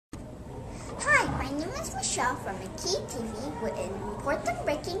name is Michelle from McKee TV with an important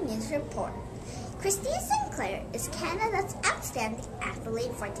breaking news report. Christine Sinclair is Canada's outstanding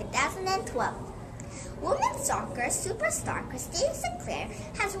athlete for 2012. Women's soccer superstar Christine Sinclair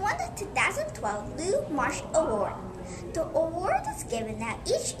has won the 2012 Lou Marsh Award. The award is given out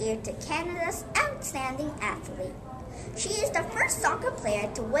each year to Canada's outstanding athlete. She is the first soccer player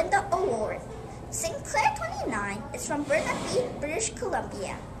to win the award. Sinclair, 29, is from Burnaby, British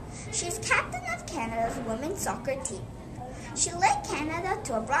Columbia. She is captain of Canada's women's soccer team. She led Canada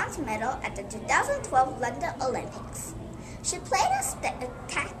to a bronze medal at the 2012 London Olympics. She played a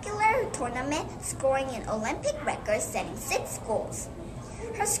spectacular tournament, scoring an Olympic record, setting 6 goals.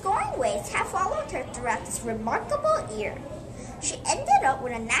 Her scoring ways have followed her throughout this remarkable year. She ended up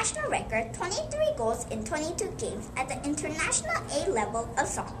with a national record, 23 goals in 22 games at the international A level of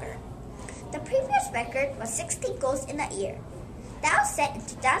soccer. The previous record was 60 goals in a year. That was set in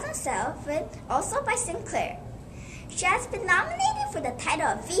 2007, also by Sinclair. She has been nominated for the title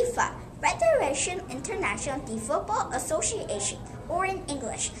of FIFA, Federation International de Football Association, or in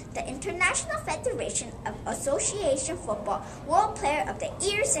English, the International Federation of Association Football World Player of the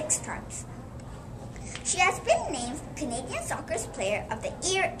Year 6 times. She has been named Canadian Soccer's Player of the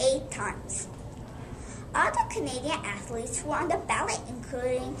Year 8 times. Other Canadian athletes who are on the ballot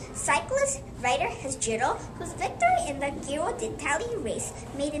including cyclist Ryder Hesjedal, whose victory in the Giro d'Italia race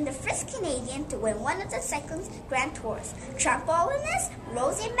made him the first Canadian to win one of the cycling's Grand Tours, trampolinist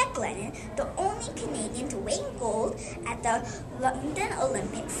Rosie McGlennon, the only Canadian to win gold at the London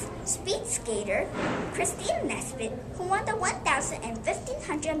Olympics, speed skater Christine Nesbitt, who won the 1,000 and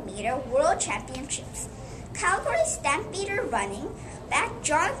 1,500 meter World Championships, Calgary Stampeder running back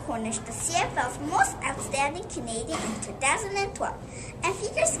John Cornish, the CFL's most outstanding Canadian in 2012, and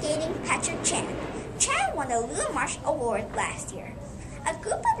figure skating Patrick Chan. Chan won the Lou Marsh Award last year. A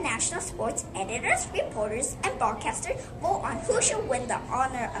group of national sports editors, reporters, and broadcasters vote on who should win the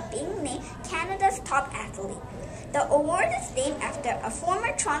honor of being named Canada's top athlete. The award is named after a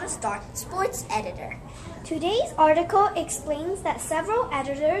former Toronto Star sports editor. Today's article explains that several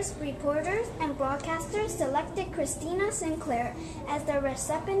editors, reporters, and broadcasters selected Christina Sinclair as the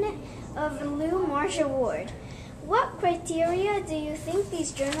recipient of the Lou Marsh Award. What criteria do you think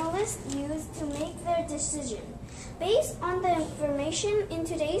these journalists used to make their decision? Based on the information in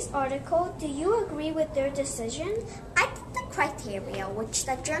today's article, do you agree with their decision? I think the criteria which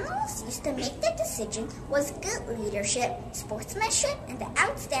the journalists used to make their decision was good leadership, sportsmanship, and the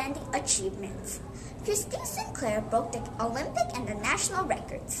outstanding achievements. Christine Sinclair broke the Olympic and the national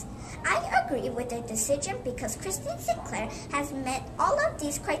records. I agree with their decision because Christine Sinclair has met all of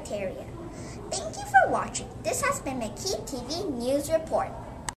these criteria. Thank you for watching. This has been McKee TV News Report.